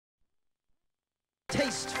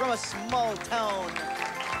beast from a small town.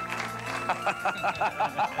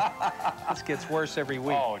 This gets worse every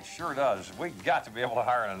week. Oh, it sure does. We got to be able to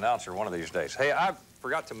hire an announcer one of these days. Hey, I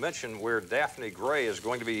forgot to mention where Daphne Gray is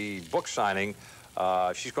going to be book signing.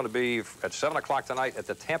 She's going to be at 7 o'clock tonight at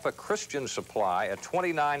the Tampa Christian Supply at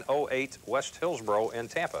 2908 West Hillsborough in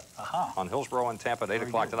Tampa. On Hillsborough in Tampa at 8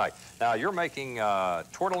 o'clock tonight. Now, you're making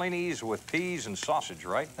tortellinis with peas and sausage,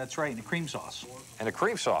 right? That's right, and a cream sauce. And a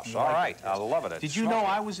cream sauce. All right. I love it. Did you know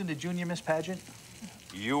I was in the Junior Miss pageant?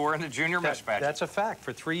 You were in the Junior Miss pageant? That's a fact,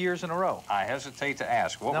 for 3 years in a row. I hesitate to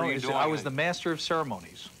ask. What were you doing? I was the master of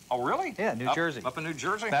ceremonies. Oh, really? Yeah, New Jersey. Up in New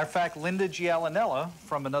Jersey? Matter of fact, Linda Gialinella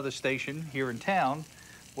from another station here in town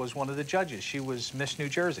was one of the judges. She was Miss New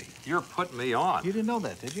Jersey. You're putting me on. You didn't know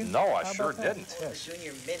that, did you? No, I sure didn't. Yes.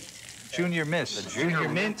 Junior Mint. Junior Miss. The Junior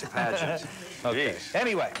Mint pageant. Okay.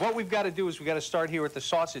 Anyway, what we've got to do is we've got to start here with the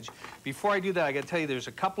sausage. Before I do that, I got to tell you there's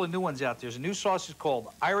a couple of new ones out. There's a new sausage called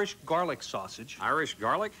Irish garlic sausage. Irish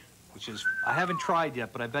garlic? Which is, I haven't tried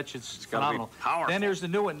yet, but I bet you it's phenomenal. Be powerful. Then there's the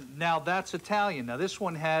new one. Now, that's Italian. Now, this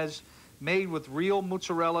one has made with real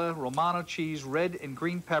mozzarella, Romano cheese, red and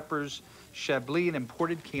green peppers, Chablis, and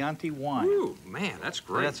imported Chianti wine. Ooh, man, that's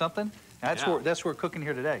great. Isn't that something? That's what we're cooking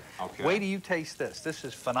here today. Okay. Wait till you taste this. This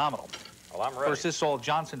is phenomenal. Well, I'm ready. First, this is all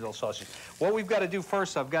Johnsonville sausage. What we've got to do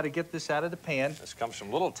first, I've got to get this out of the pan. This comes from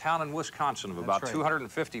a little town in Wisconsin of about right.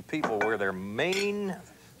 250 people where their main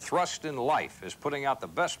thrust in life is putting out the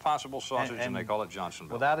best possible sausage, and they call it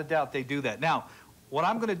Johnsonville. Without a doubt, they do that. Now, what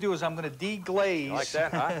I'm going to do is I'm going to deglaze. You like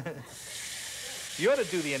that, huh? You ought to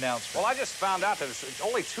do the announcement. Well, I just found out that there's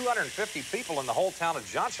only 250 people in the whole town of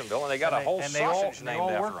Johnsonville, and they got a whole sausage named after them.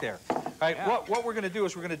 They all work there. All right, what we're going to do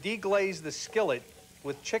is we're going to deglaze the skillet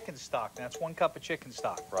with chicken stock. Now, that's 1 cup of chicken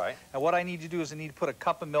stock. Right. And what I need to do is I need to put a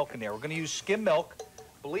cup of milk in there. We're going to use skim milk.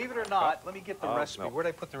 Believe it or not, let me get the recipe. Milk. Where did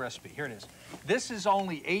I put the recipe? Here it is. This is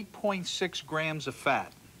only 8.6 grams of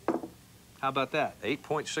fat. How about that?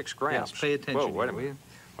 8.6 grams. Yes, pay attention. Whoa, wait a minute.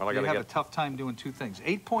 Well, I got to have a tough time doing two things.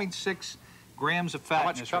 8.6 grams of fat. How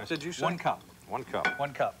much cup did you say? 1 cup. 1 cup.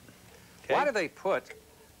 1 cup. Okay. Why do they put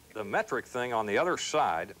the metric thing on the other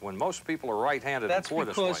side when most people are right-handed and pour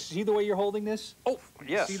this way? That's because, see the way you're holding this? Oh,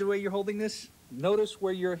 yes. See the way you're holding this? Notice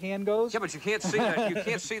where your hand goes? Yeah, but you can't see that. You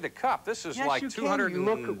can't see the cup. This is yes, like you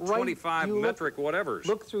 225 metric whatevers.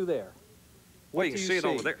 Look through there. Well, you can see it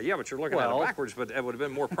over there. Yeah, but you're looking at it backwards, but it would have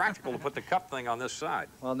been more practical to put the cup thing on this side.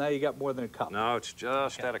 Well, now you got more than a cup. No, it's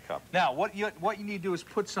just at a cup. Now, what you need to do is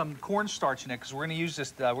put some cornstarch in it, because we're going to use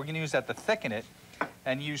this. We're going to use that to thicken it,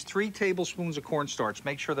 and use 3 tablespoons of cornstarch.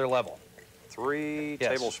 Make sure they're level. 3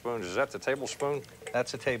 tablespoons. Is that the tablespoon?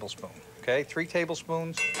 That's a tablespoon. Okay, 3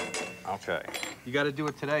 tablespoons. Okay. You got to do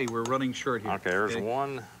it today. We're running short here. Okay, there's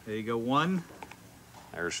 1. There you go, 1.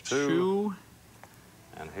 There's 2. 2.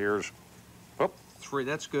 And here's, 3.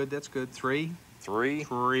 That's good. That's good. 3. 3.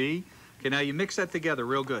 3. Okay, now you mix that together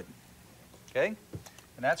real good. Okay? And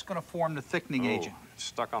that's going to form the thickening agent. It's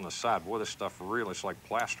stuck on the side. Boy, this stuff really is like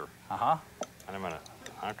plaster. Uh-huh. Wait a minute.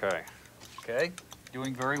 Okay. Okay.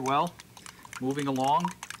 Doing very well. Moving along.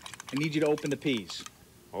 I need you to open the peas.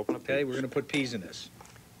 Open the peas. Okay, we're going to put peas in this.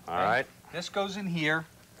 All right. This goes in here,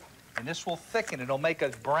 and this will thicken. It'll make a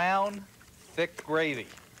brown, thick gravy.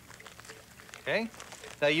 Okay?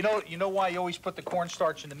 Now, you know why you always put the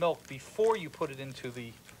cornstarch in the milk before you put it into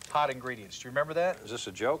the hot ingredients. Do you remember that? Is this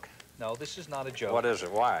a joke? No, this is not a joke. What is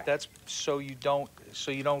it? Why? That's so you don't,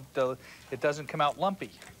 it doesn't come out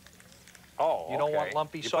lumpy. Oh, You don't want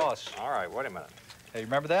lumpy sauce. All right, wait a minute. Hey,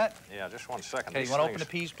 remember that? Yeah, just 1 second. Okay, you want to open the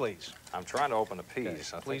peas, please? I'm trying to open the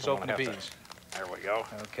peas. Okay, please open the peas. There we go.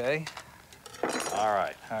 Okay. All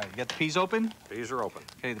right. All right, you got the peas open? Peas are open.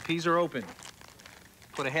 Okay, the peas are open.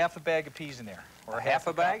 Put a half a bag of peas in there. Or half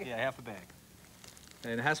a bag? Yeah, half a bag.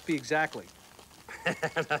 And it has to be exactly.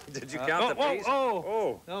 Did you count the peas?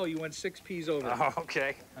 Oh. No, you went 6 peas over. Oh,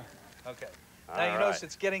 okay. Okay. Now you notice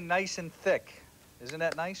it's getting nice and thick. Isn't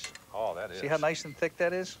that nice? Oh, that is. See how nice and thick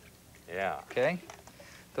that is? Yeah. Okay.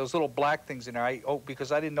 Those little black things in there,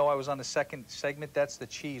 because I didn't know I was on the second segment, that's the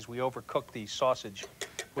cheese. We overcooked the sausage,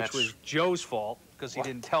 which was Joe's fault, because he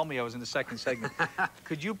didn't tell me I was in the second segment.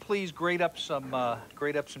 Could you please grate up some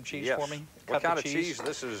cheese for me? What kind of cheese?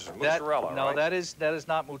 This is mozzarella, right? No, that is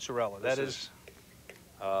not mozzarella. That is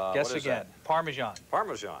guess again. Parmesan.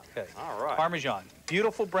 Parmesan. Okay. All right. Parmesan.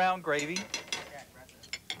 Beautiful brown gravy.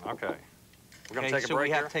 Okay. We're going to take a break here? So we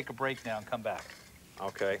have to take a break now and come back.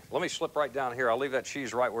 Okay. Let me slip right down here. I'll leave that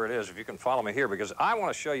cheese right where it is if you can follow me here, because I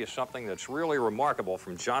want to show you something that's really remarkable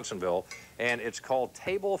from Johnsonville, and it's called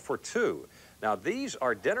Table for Two. Now, these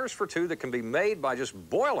are dinners for two that can be made by just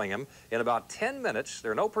boiling them in about 10 minutes.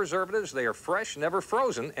 There are no preservatives. They are fresh, never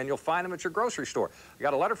frozen, and you'll find them at your grocery store. I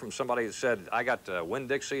got a letter from somebody that said, I got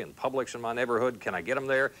Winn-Dixie and Publix in my neighborhood. Can I get them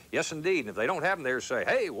there? Yes, indeed. And if they don't have them there, say,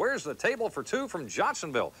 hey, where's the table for two from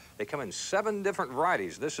Johnsonville? They come in 7 different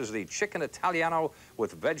varieties. This is the Chicken Italiano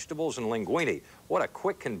with vegetables and linguine. What a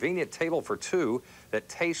quick, convenient table for two that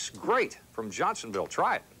tastes great from Johnsonville.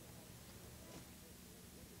 Try it.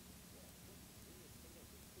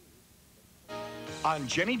 On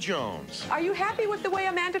Jenny Jones. Are you happy with the way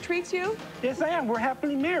Amanda treats you? Yes, I am. We're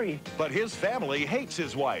happily married. But his family hates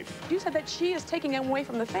his wife. You said that she is taking him away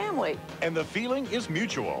from the family. And the feeling is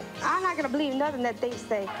mutual. I'm not going to believe nothing that they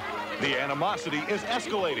say. The animosity is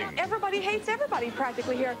escalating. Everybody hates everybody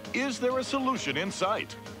practically here. Is there a solution in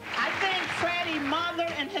sight? I think Freddie's mother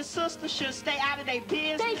and his sister should stay out of their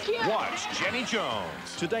business. Thank you. Watch Jenny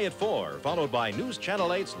Jones. Today at 4, followed by News Channel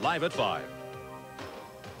 8's Live at 5.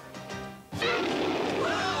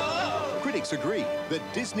 Critics agree that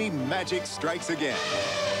Disney magic strikes again.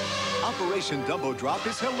 Operation Dumbo Drop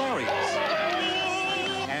is hilarious.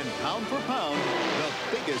 And pound for pound,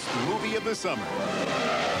 the biggest movie of the summer.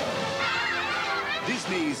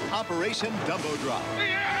 Disney's Operation Dumbo Drop.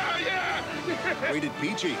 Rated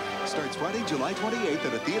PG. Starts Friday, July 28th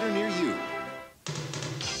at a theater near you.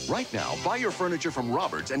 Right now, buy your furniture from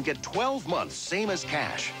Roberts and get 12 months, same as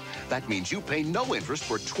cash. That means you pay no interest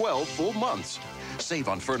for 12 full months. Save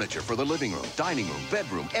on furniture for the living room, dining room,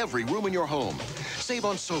 bedroom, every room in your home. Save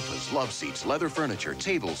on sofas, love seats, leather furniture,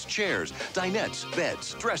 tables, chairs, dinettes,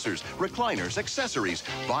 beds, dressers, recliners, accessories.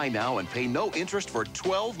 Buy now and pay no interest for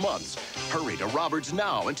 12 months. Hurry to Roberts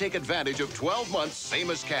now and take advantage of 12 months,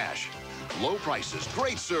 same as cash. Low prices,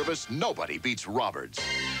 great service, nobody beats Roberts.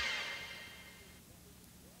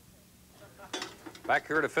 Back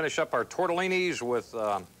here to finish up our tortellinis with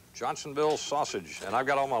Johnsonville sausage, and I've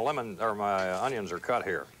got all my onions are cut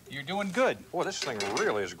here. You're doing good. Boy, this thing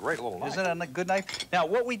really is a great little knife. Isn't it a good knife? Now,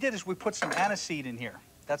 what we did is we put some aniseed in here.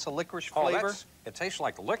 That's a licorice flavor. It tastes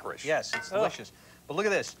like licorice. Yes, it's delicious. But look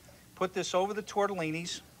at this. Put this over the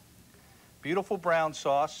tortellinis. Beautiful brown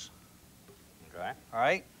sauce. Okay. All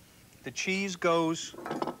right. The cheese goes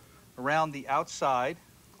around the outside.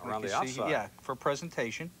 Around the outside? Yeah, for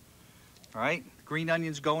presentation. All right. Green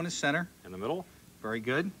onions go in the center. In the middle? Very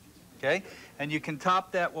good. Okay. And you can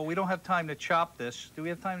top that. Well, we don't have time to chop this. Do we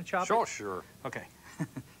have time to chop it? Sure. Okay.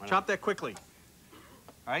 Chop that quickly.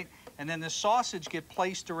 All right. And then the sausage get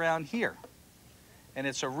placed around here. And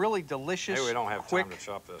it's a really delicious, Hey, we don't have quick time to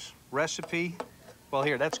chop this. recipe. Well,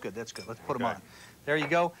 here, that's good. That's good. Let's put them on. There you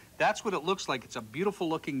go. That's what it looks like. It's a beautiful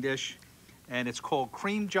looking dish. And it's called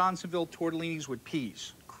Cream Johnsonville Tortellinis with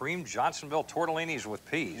Peas. Cream Johnsonville tortellinis with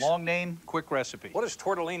peas. Long name, quick recipe. What does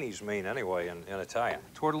tortellinis mean anyway in Italian?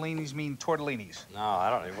 Tortellinis mean tortellinis.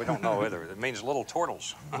 No, we don't know either. It means little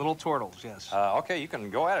turtles. Little turtles, yes. Okay, you can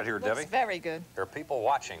go at it here, Looks Debbie. very good. There are people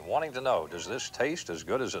watching, wanting to know, does this taste as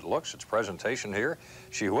good as it looks? Its presentation here.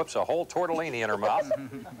 She whips a whole tortellini in her mouth.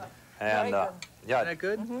 And yeah, Isn't that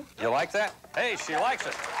good? You like that? Hey, she likes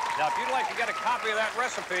it. Now, if you'd like to get a copy of that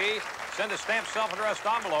recipe, send a stamped self-addressed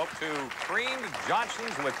envelope to Creamed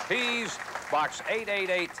Johnson's with Peas, Box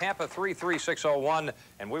 888, Tampa 33601,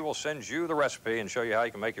 and we will send you the recipe and show you how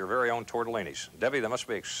you can make your very own tortellinis. Debbie, they must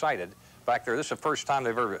be excited back there. This is the first time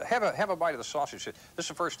they've ever... Have a bite of the sausage. This is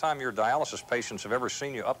the first time your dialysis patients have ever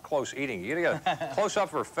seen you up close eating. You get a close-up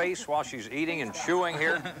of her face while she's eating and chewing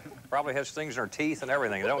here. Probably has things in her teeth and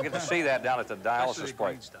everything. They don't get to see that down at the dialysis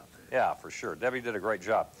place. Yeah, for sure. Debbie did a great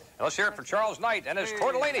job. And let's hear it for Charles Knight and his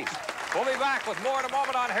tortellinis. We'll be back with more in a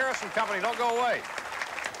moment on Harrison Company. Don't go away.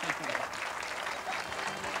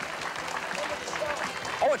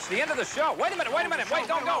 Oh, it's the end of the show. Wait a minute. Wait,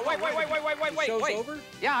 don't go. Wait. The show's over?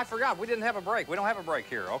 Yeah, I forgot. We didn't have a break. We don't have a break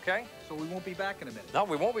here, okay? So we won't be back in a minute. No,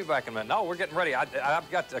 we won't be back in a minute. No, we're getting ready. I've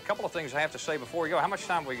got a couple of things I have to say before we go. How much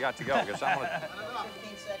time we got to go? Because I want to...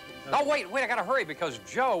 15 seconds. Oh, wait, I got to hurry because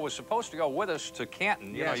Joe was supposed to go with us to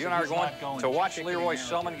Canton. You know, you and I are going to watch Leroy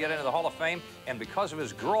Selman get into the Hall of Fame, and because of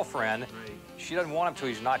his girlfriend, she doesn't want him to.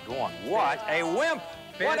 He's not going. What a wimp!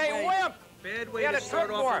 What a wimp! Bad way He had to a start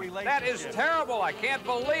trip off for a him. relationship. That is terrible. I can't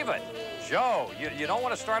believe it. Joe, you don't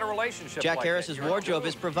want to start a relationship Jack like Harris's that. wardrobe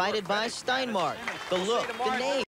is provided by Steinmark. The look, the name.